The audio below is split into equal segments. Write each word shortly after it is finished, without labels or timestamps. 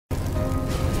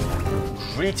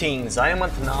Greetings, I am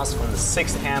Antanas from the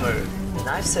 6th Hammer, and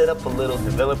I've set up a little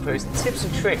developer's tips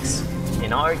and tricks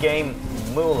in our game,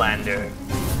 Moo Lander.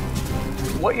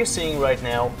 What you're seeing right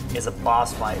now is a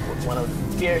boss fight with one of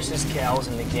the fiercest cows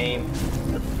in the game,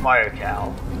 the Fire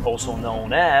Cow, also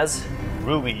known as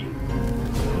Ruby.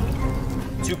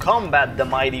 To combat the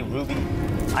mighty Ruby,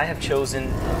 I have chosen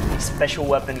a special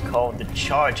weapon called the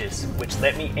Charges, which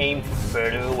let me aim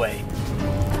further away.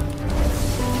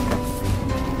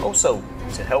 Also,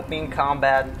 to help me in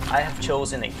combat, I have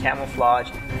chosen a camouflage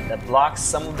that blocks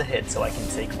some of the hits so I can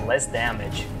take less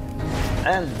damage.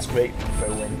 And it's great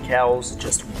for when cows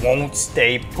just won't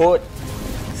stay put.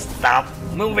 Stop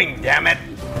moving, damn it!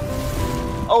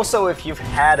 Also, if you've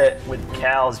had it with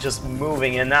cows just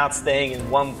moving and not staying in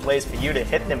one place for you to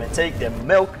hit them and take their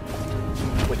milk,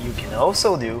 what you can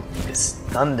also do is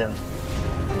stun them.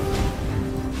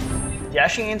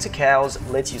 Dashing into cows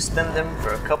lets you stun them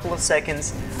for a couple of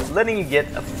seconds, letting you get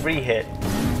a free hit.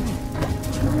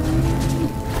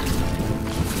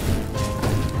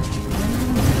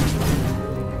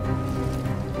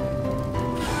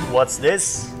 What's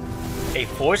this? A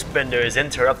force bender is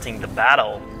interrupting the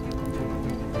battle.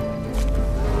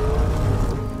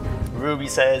 Ruby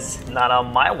says, "Not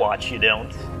on my watch, you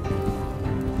don't."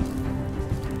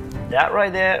 That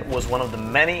right there was one of the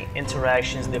many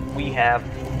interactions that we have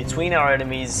between our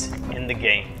enemies in the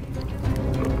game.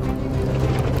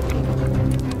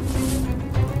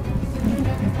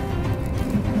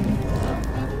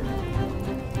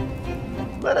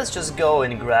 Let us just go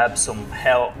and grab some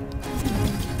help.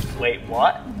 Wait,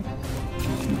 what?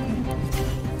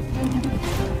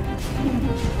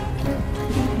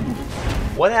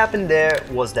 What happened there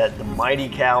was that the mighty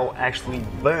cow actually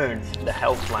burned the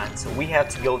health plant, so we had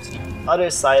to go to the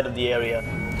other side of the area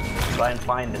to try and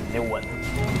find a new one.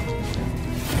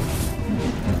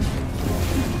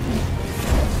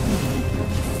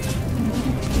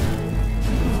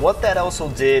 What that also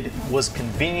did was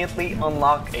conveniently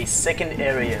unlock a second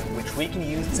area which we can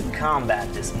use to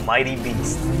combat this mighty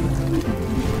beast.